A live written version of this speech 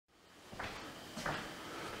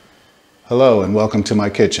Hello and welcome to my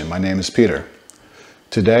kitchen. My name is Peter.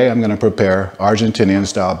 Today I'm going to prepare Argentinian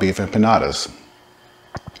style beef empanadas.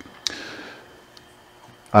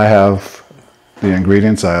 I have the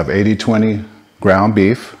ingredients. I have 80-20 ground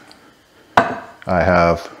beef. I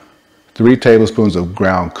have 3 tablespoons of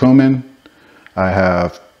ground cumin. I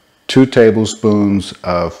have 2 tablespoons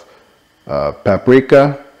of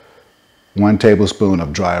paprika, 1 tablespoon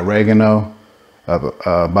of dry oregano,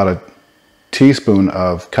 about a teaspoon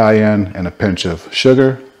of cayenne, and a pinch of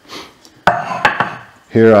sugar.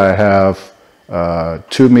 Here I have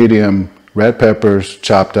 2 medium red peppers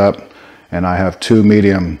chopped up, and I have 2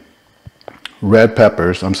 medium red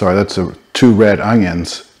peppers. I'm sorry, that's 2 red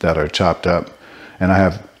onions that are chopped up, and I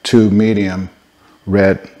have 2 medium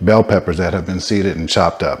red bell peppers that have been seeded and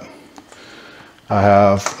chopped up. I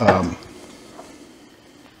have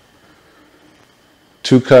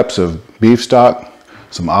 2 cups of beef stock,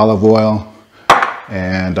 some olive oil,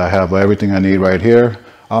 and I have everything I need right here.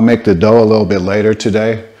 I'll make the dough a little bit later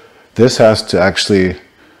today. This has to actually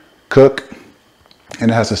cook, and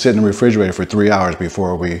it has to sit in the refrigerator for 3 hours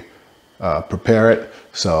before we prepare it.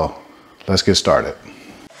 So let's get started.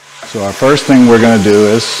 So our first thing we're going to do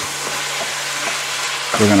is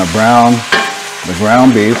we're going to brown the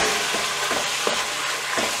ground beef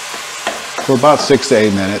for about 6 to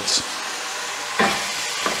 8 minutes.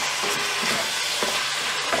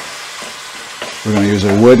 We're going to use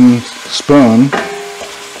a wooden spoon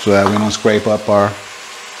so that we don't scrape up our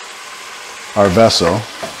vessel.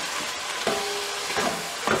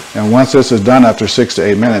 And once this is done after 6 to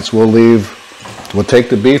 8 minutes, we'll take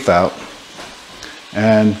the beef out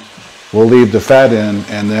and we'll leave the fat in,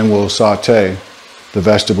 and then we'll saute the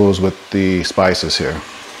vegetables with the spices here.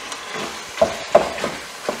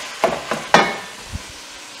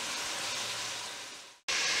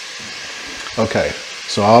 Okay,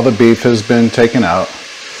 so all the beef has been taken out.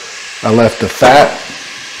 I left the fat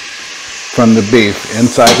from the beef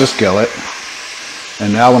inside the skillet.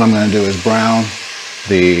 And now what I'm going to do is brown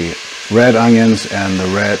the red onions and the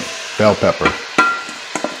red bell pepper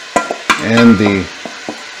in the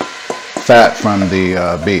fat from the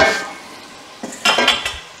beef.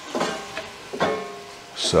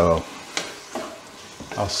 So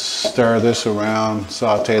I'll stir this around,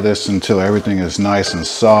 saute this until everything is nice and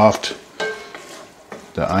soft.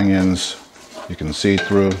 The onions you can see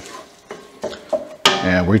through.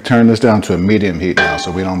 And we turn this down to a medium heat now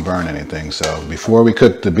so we don't burn anything. So before we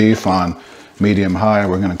cook the beef on medium high,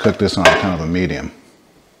 we're going to cook this on kind of a medium.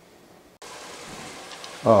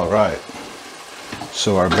 All right.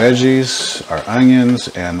 So our veggies, our onions,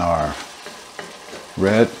 and our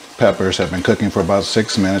red peppers have been cooking for about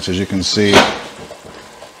 6 minutes. As you can see,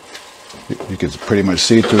 you can pretty much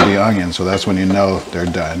see through the onions, so that's when you know they're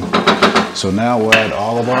done. So now we'll add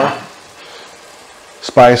all of our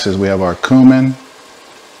spices. We have our cumin.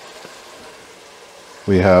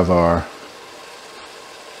 We have our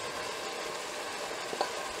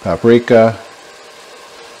paprika,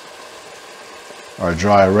 our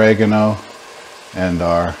dry oregano, and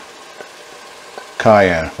our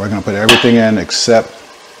cayenne. We're going to put everything in except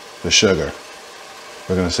the sugar.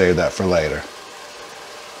 We're going to save that for later.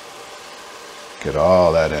 Get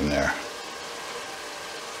all that in there.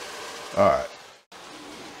 Alright.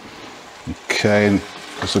 Okay,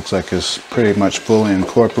 this looks like it's pretty much fully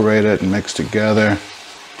incorporated and mixed together.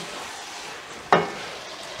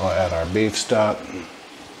 We'll add our beef stock.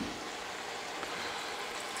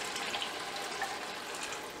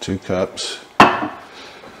 2 cups. I'm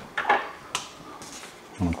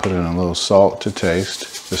going to put in a little salt to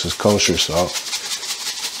taste. This is kosher salt.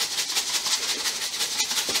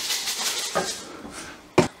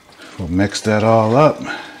 We'll mix that all up,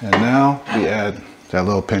 and now we add that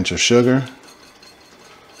little pinch of sugar.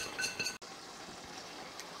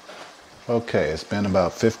 Okay, it's been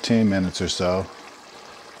about 15 minutes or so,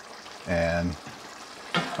 and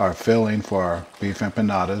our filling for our beef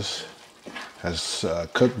empanadas has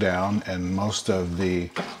cooked down, and most of the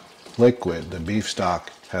liquid, the beef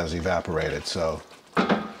stock, has evaporated, so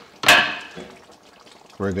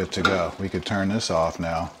we're good to go. We could turn this off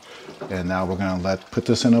now. And now we're going to put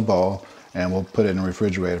this in a bowl, and we'll put it in the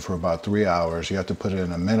refrigerator for about 3 hours. You have to put it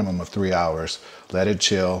in a minimum of 3 hours. Let it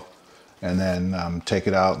chill, and then take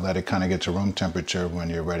it out, let it kind of get to room temperature when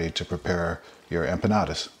you're ready to prepare your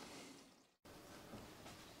empanadas.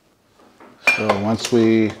 So once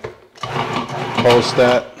we toast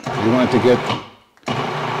that, you want it to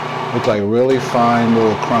look like really fine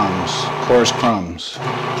little crumbs, coarse crumbs.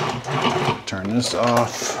 Turn this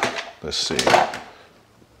off. Let's see.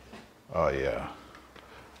 Oh yeah,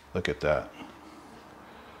 look at that.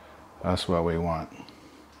 That's what we want.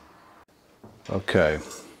 Okay,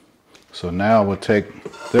 So now we'll take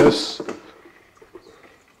this,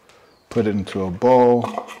 put it into a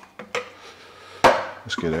bowl.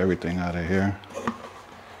 Let's get everything out of here.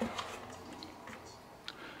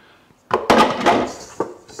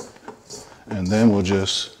 And then we'll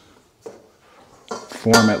just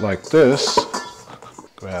form it like this.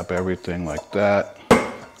 Grab everything like that.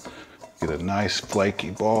 Get a nice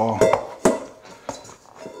flaky ball.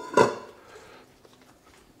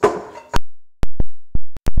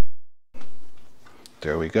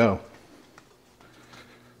 There we go.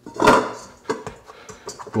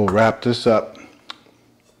 We'll wrap this up,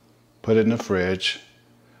 put it in the fridge,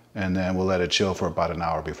 and then we'll let it chill for about an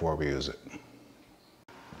hour before we use it.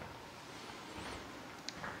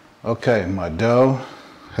 Okay, my dough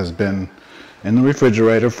has been in the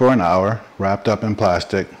refrigerator for an hour, wrapped up in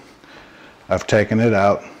plastic. I've taken it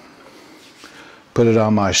out, put it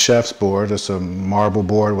on my chef's board. It's a marble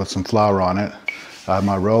board with some flour on it. I have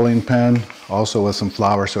my rolling pin, also with some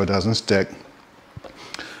flour so it doesn't stick.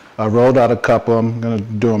 I rolled out a couple. I'm going to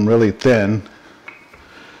do them really thin,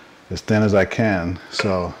 as thin as I can,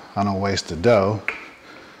 so I don't waste the dough.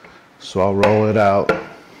 So I'll roll it out,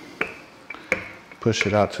 push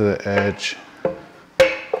it out to the edge.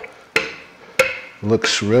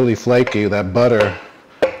 Looks really flaky. That butter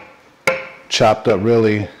chopped up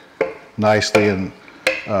really nicely and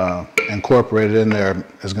incorporated in there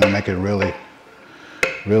is going to make it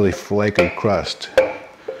really flaky crust.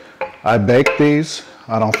 I bake these.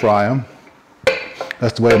 I don't fry them.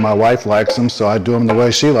 That's the way my wife likes them, so I do them the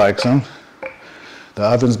way she likes them. The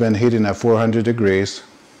oven's been heating at 400 degrees.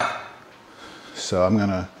 So I'm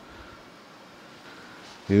gonna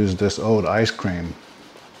use this old ice cream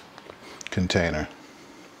container.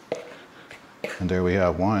 And there we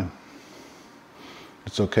have one.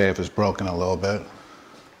 It's okay if it's broken a little bit.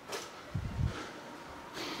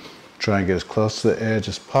 Try and get as close to the edge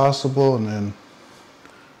as possible and then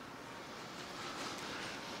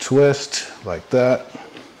twist like that.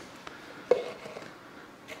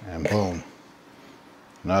 And boom.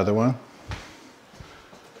 Another one.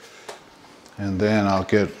 And then I'll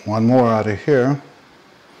get one more out of here.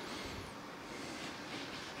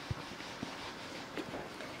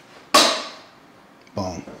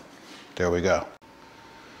 Boom. There we go.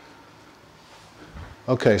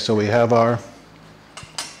 Okay, so we have our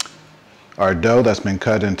dough that's been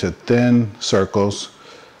cut into thin circles.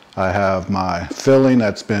 I have my filling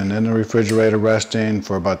that's been in the refrigerator resting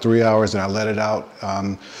for about 3 hours, and I let it out.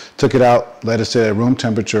 Took it out, let it sit at room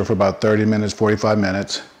temperature for about 30 minutes, 45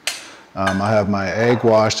 minutes. I have my egg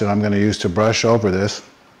wash that I'm going to use to brush over this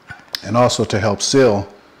and also to help seal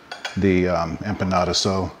the empanada.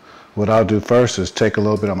 So what I'll do first is take a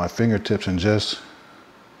little bit on my fingertips and just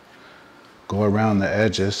go around the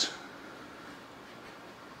edges.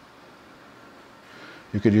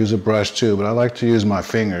 You could use a brush too, but I like to use my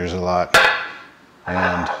fingers a lot.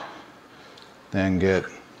 And then get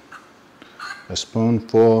a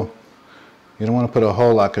spoonful. You don't want to put a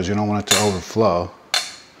whole lot because you don't want it to overflow.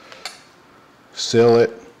 Seal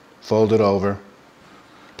it, fold it over.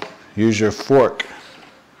 Use your fork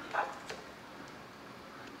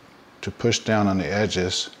to push down on the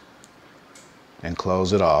edges and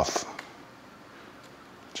close it off.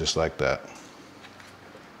 Just like that.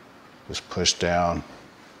 Just push down,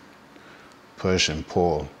 push and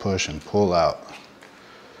pull out.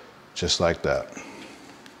 Just like that.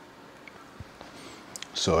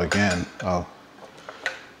 So again, a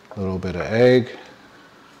little bit of egg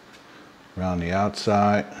around the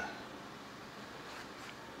outside.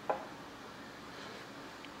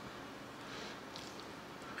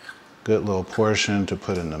 Good little portion to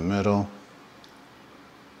put in the middle.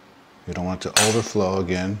 You don't want it to overflow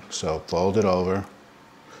again, so fold it over.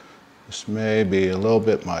 This may be a little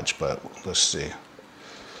bit much, but let's see.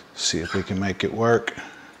 See if we can make it work.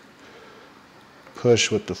 Push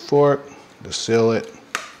with the fork to seal it.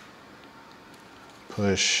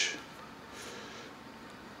 Push.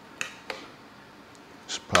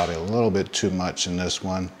 It's probably a little bit too much in this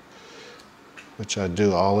one, which I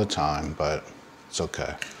do all the time, but it's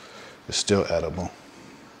okay. It's still edible.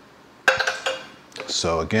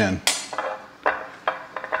 So again,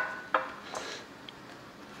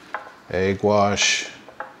 egg wash,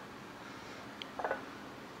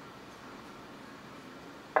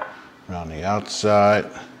 around the outside,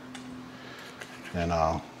 and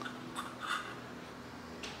I'll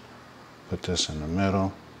put this in the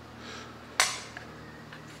middle.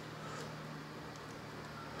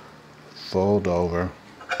 Fold over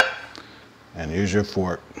and use your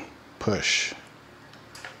fork, push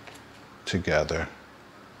together.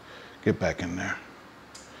 Get back in there.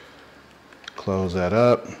 Close that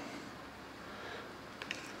up.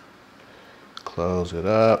 Close it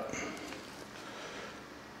up.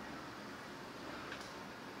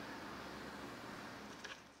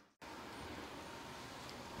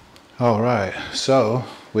 All right, so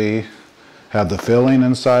we have the filling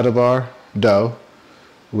inside of our dough.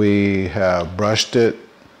 We have brushed it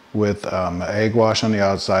with egg wash on the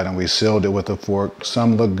outside, and we sealed it with a fork.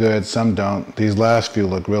 Some look good, some don't. These last few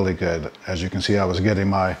look really good. As you can see, I was getting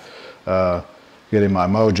my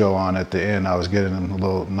mojo on at the end. I was getting them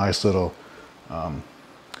a nice little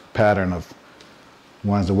pattern of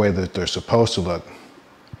ones the way that they're supposed to look.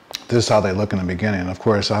 This is how they look in the beginning. Of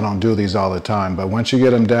course, I don't do these all the time, but once you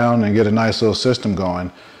get them down and get a nice little system going,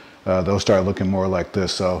 they'll start looking more like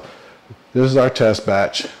this. So this is our test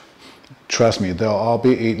batch. Trust me, they'll all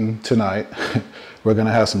be eaten tonight. We're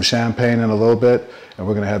gonna have some champagne in a little bit, and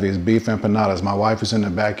we're gonna have these beef empanadas. My wife is in the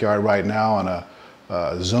backyard right now on a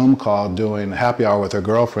Zoom call doing happy hour with her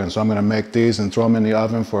girlfriend. So I'm gonna make these and throw them in the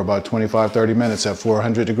oven for about 25-30 minutes at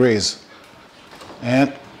 400 degrees.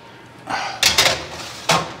 And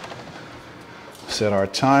set our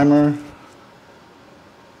timer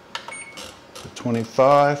to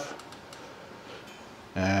 25,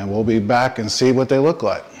 and we'll be back and see what they look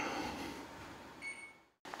like.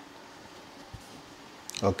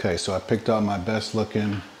 Okay, so I picked out my best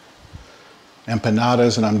looking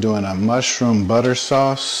empanadas, and I'm doing a mushroom butter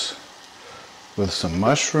sauce with some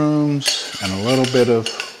mushrooms and a little bit of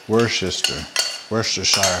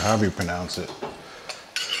Worcestershire, however you pronounce it.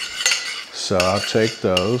 So I'll take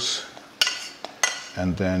those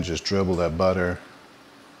and then just dribble that butter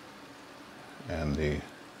and the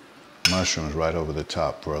mushrooms right over the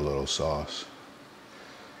top for a little sauce.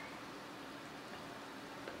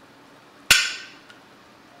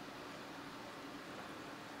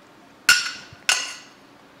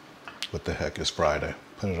 What the heck is Friday?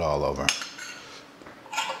 Put it all over.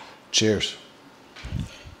 Cheers.